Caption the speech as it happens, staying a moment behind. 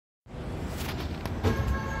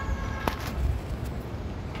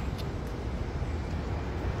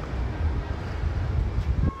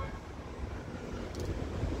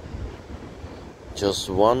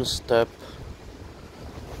Just one step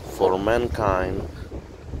for mankind,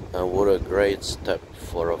 and what a great step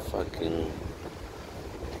for a fucking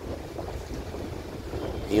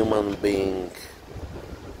human being.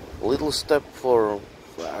 Little step for,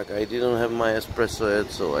 fuck, I didn't have my espresso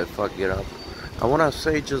yet, so I fuck it up. I wanna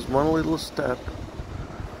say just one little step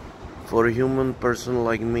for a human person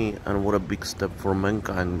like me, and what a big step for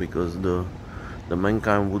mankind, because the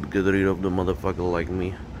mankind would get rid of the motherfucker like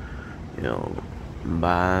me, you know.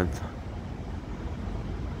 But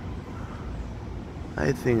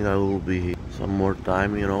I think I will be here some more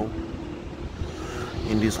time, you know,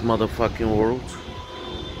 in this motherfucking world.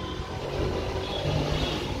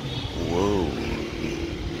 Whoa.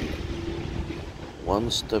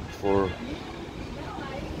 One step for...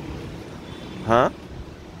 Huh?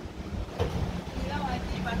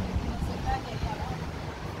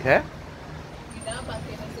 ¿Qué?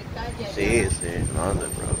 Sí, sí, no te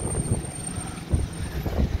preocupes.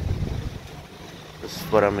 Es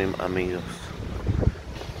para mis amigos.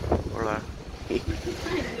 Hola.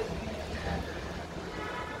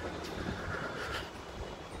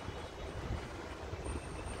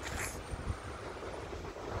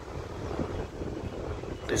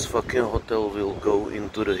 This fucking hotel will go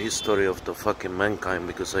into the history of the fucking mankind,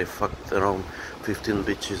 because I fucked around 15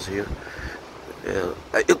 bitches here.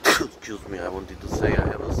 Excuse me, I wanted to say I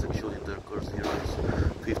have a sexual intercourse here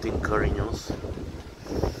with 15 cariños.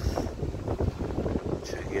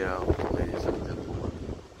 Check it out, ladies and gentlemen.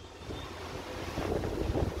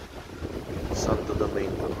 Santo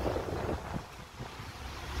Domingo.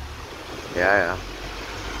 Yeah.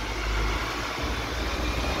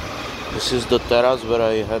 This is the terrace where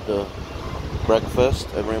I had breakfast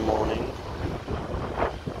every morning.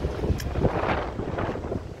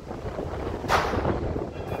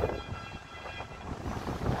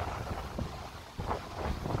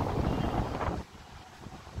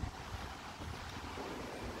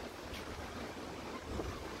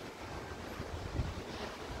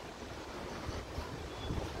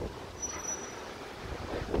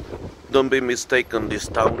 Don't be mistaken, this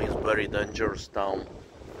town is very dangerous town.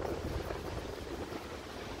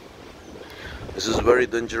 This is very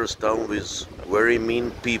dangerous town with very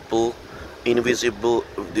mean people, invisible,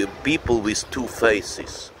 the people with two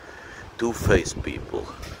faces, two-faced people.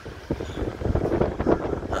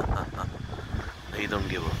 They don't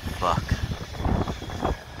give a fuck.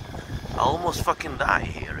 I almost fucking die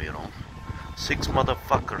here, you know. 6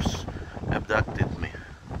 motherfuckers abducted me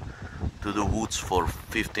to the woods for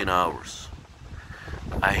 15 hours.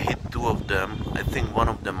 I hit 2 of them. I think one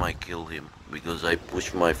of them I killed him, because I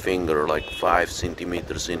pushed my finger like 5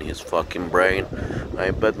 centimeters in his fucking brain.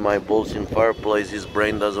 I bet my balls in fireplace, his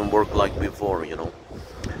brain doesn't work like before, you know.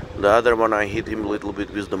 The other one I hit him a little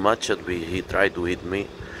bit with the machete, he tried to hit me.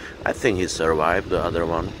 I think he survived, the other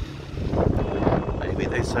one. Maybe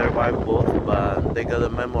they survived both, but they got a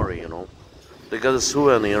memory, you know. They got a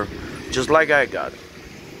souvenir, just like I got.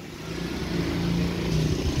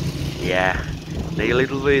 Yeah, they a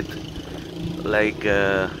little bit like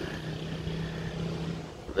there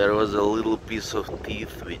was a little piece of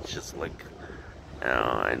teeth which is like,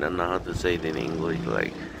 I don't know how to say it in English,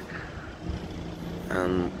 like,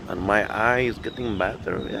 and my eye is getting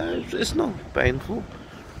better. Yeah, it's not painful.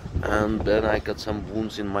 And then I got some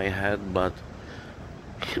wounds in my head, but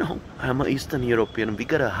you know, I'm an Eastern European. We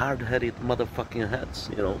got a hard-headed motherfucking heads,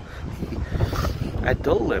 you know. I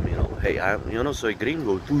told them, you know, hey, yo no soy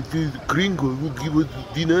gringo. Tú gringo, give us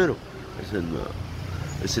dinero. I said, no.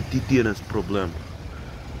 I said, tú tienes problem.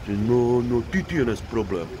 I said, no, tú tienes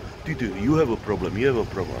problem. You have a problem, you have a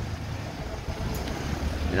problem.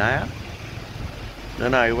 Yeah.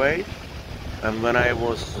 Then I wait, and when I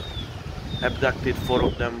was abducted, 4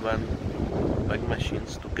 of them went back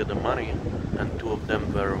machines to get the money, and 2 of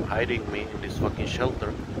them were hiding me in this fucking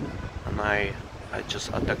shelter, and I just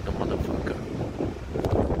attacked the motherfucker.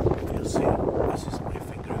 You see, this is my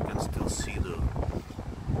finger. You can still see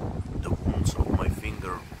the wounds of my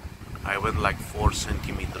finger. I went like 4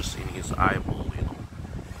 centimeters in his eyeball, you know.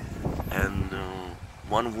 And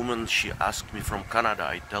one woman, she asked me from Canada.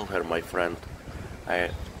 I tell her, my friend.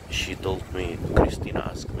 She told me, Christina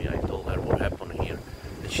asked me. I told her what happened here,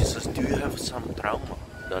 and she says, "Do you have some trauma,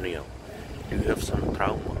 Daniel? Do you have some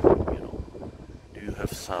trauma? You know? Do you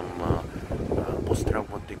have some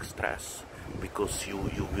post-traumatic stress because you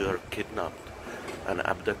were kidnapped and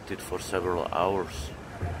abducted for several hours,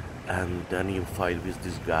 and then you fight with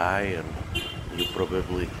this guy, and you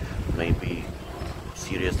probably maybe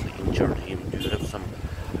seriously injured him? Do you have some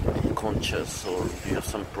conscious, or do you have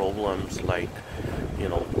some problems like, you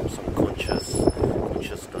know, some consciousness,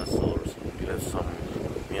 or do you have some,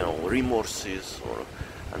 you remorses,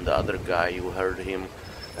 and the other guy, you heard him.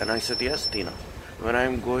 And I said, yes, Tina, when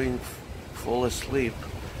I'm going fall asleep,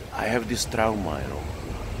 I have this trauma,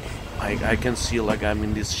 I can see like I'm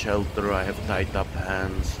in this shelter, I have tied up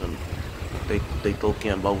hands, and they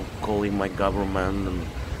talking about calling my government and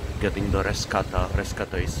getting the rescata.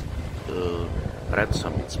 Rescata is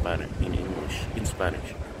ransom in Spanish, in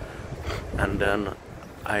Spanish. And then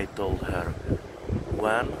I told her,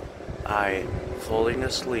 when I falling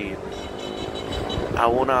asleep, I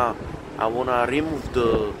wanna remove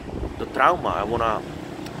the trauma. I wanna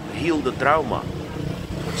heal the trauma.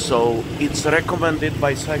 So it's recommended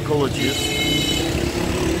by psychologists.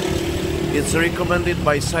 It's recommended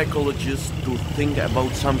by psychologists to think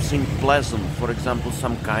about something pleasant. For example,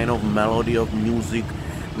 some kind of melody of music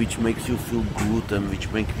which makes you feel good and which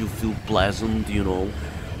makes you feel pleasant,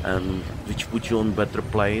 and which puts you on better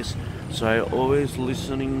place. So I always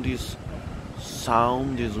listening this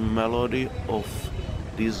sound, this melody of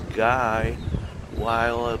this guy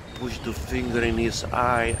while I pushed the finger in his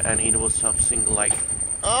eye, and it was something like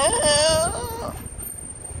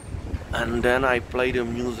and then I play the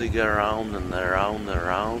music around and around and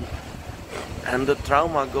around, and the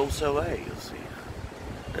trauma goes away, you see.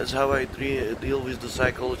 That's how I deal with the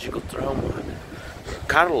psychological trauma.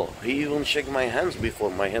 Carlo, he even shook my hands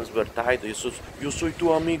before. My hands were tied. He says, yo soy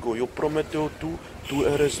tu amigo, yo prometeo tú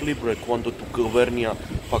eres libre cuando tu gobernia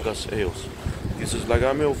pagas ellos. He says, like,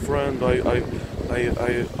 I'm your friend, I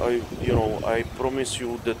promise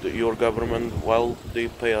you that your government, while they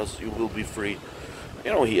pay us, you will be free.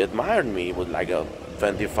 He admired me. He was like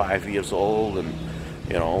 25 years old, and,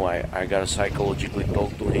 I got to psychologically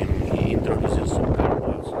talk to him. He introduces some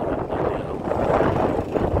Carlos.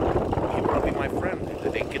 He will be my friend.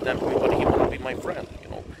 They kidnapped me, but he will be my friend,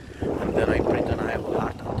 And then I pretend I have a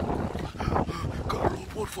heart attack. Carlos,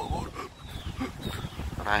 por favor.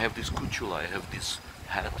 And I have this cuchula, I have this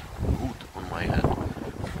hood on my head.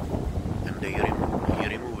 And he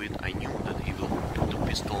removed it. I knew that he will put the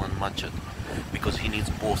pistol and machete, because he needs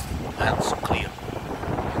both hands clear.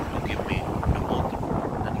 He will give me the water.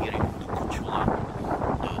 And he removed the cuchula,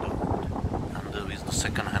 the hood. And with the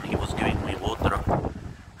second hand he was giving me water.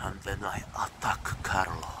 And then I attack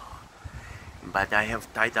Carlo. But I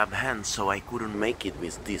have tied up hands, so I couldn't make it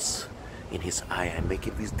with this in his eye. I make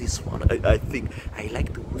it with this one. I think I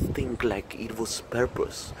like to think like it was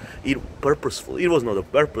purposeful. It was not a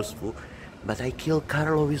purposeful, but I killed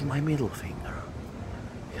Carlo with my middle finger.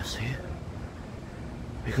 You see?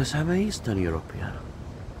 Because I'm an Eastern European.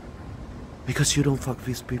 Because you don't fuck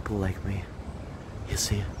with people like me. You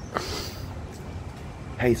see?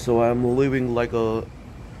 Hey, so I'm living like a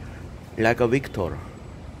victor.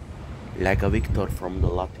 Like a victor from the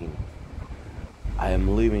Latin. I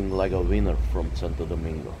am living like a winner from Santo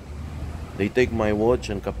Domingo. They take my watch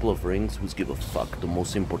and a couple of rings, who's give a fuck? The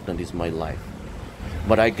most important is my life.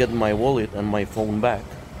 But I get my wallet and my phone back,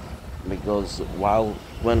 because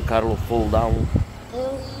when Carlo fall down,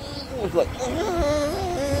 it was like,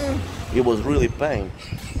 it was really pain.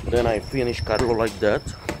 Then I finish Carlo like that.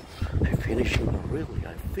 I finish him,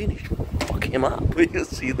 fuck him up. You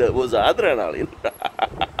see, that was adrenaline.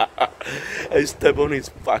 I step on his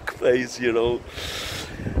fuck face, and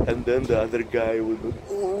then the other guy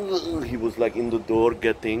he was like in the door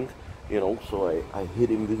getting, so I hit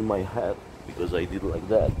him with my head, because I did like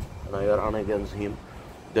that, and I ran against him.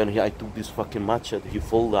 Then I took this fucking machete, he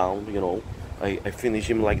fall down, I finished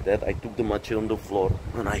him like that. I took the machete on the floor,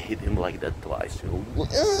 and I hit him like that twice,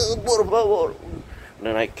 por favor.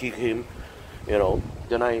 Then I kick him, then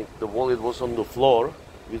the wallet was on the floor.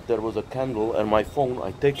 There was a candle and my phone.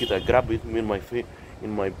 I take it, I grab it in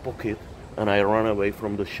my pocket, and I run away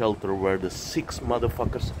from the shelter where the 6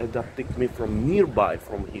 motherfuckers abducted me from nearby,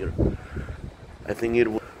 from here. I think it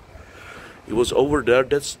was over there,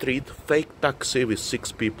 that street, fake taxi with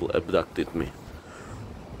 6 people abducted me.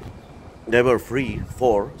 They were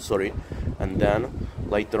 4, and then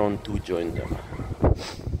later on 2 joined them.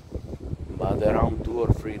 But around 2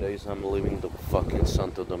 or 3 days I'm leaving the fucking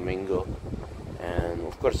Santo Domingo. And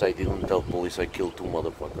of course I didn't tell police I killed 2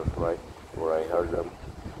 motherfuckers, right? Or I heard them.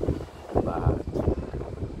 But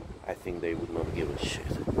I think they would not give a shit.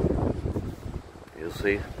 You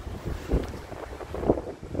see?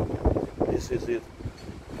 This is it.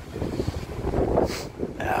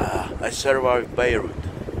 I survived Beirut.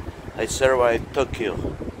 I survived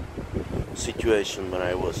Tokyo situation when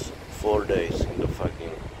I was 4 days in the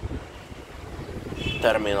fucking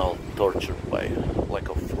terminal, tortured by lack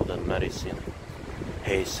of food and medicine.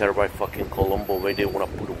 Hey, survived fucking Colombo where they wanna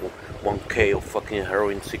put 1K of fucking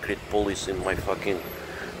heroin secret police in my fucking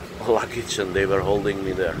luggage, and they were holding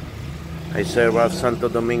me there. I survived Santo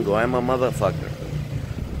Domingo. I'm a motherfucker.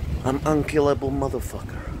 I'm unkillable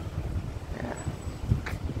motherfucker. Yeah.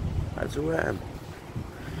 That's who I am.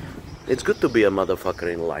 It's good to be a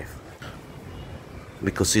motherfucker in life.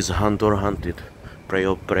 Because it's hunt or hunted. Prey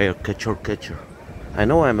or prayer, catch or catcher. I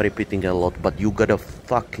know I'm repeating a lot, but you gotta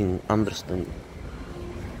fucking understand.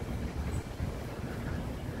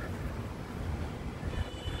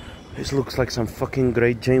 This looks like some fucking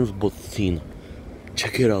great James Bond scene.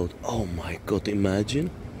 Check it out. Oh my god, imagine.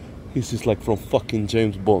 This is like from fucking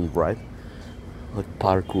James Bond, right? Like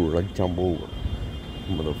parkour, like jump over.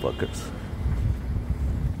 Motherfuckers.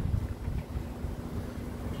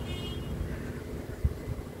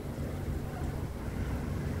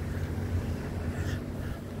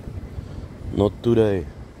 Not today.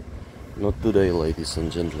 Not today, ladies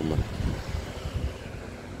and gentlemen.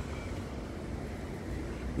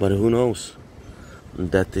 But who knows?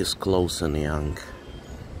 Death is close and young.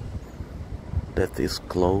 Death is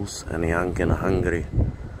close and young and hungry.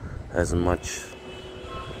 As much,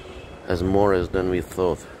 as more as than we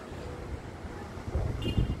thought.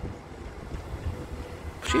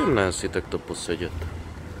 Przyjemné si takto posedět.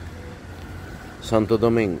 Santo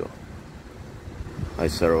Domingo. I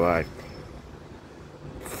survived.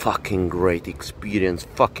 Fucking great experience,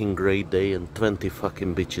 fucking great day, and 20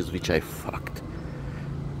 fucking bitches which I fucked.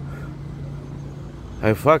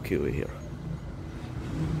 I fuck you here.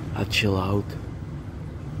 A chill out.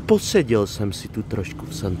 Poseděl jsem si tu trošku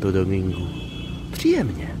v Santo Domingu.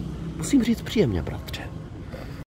 Příjemně. Musím říct příjemně, bratře.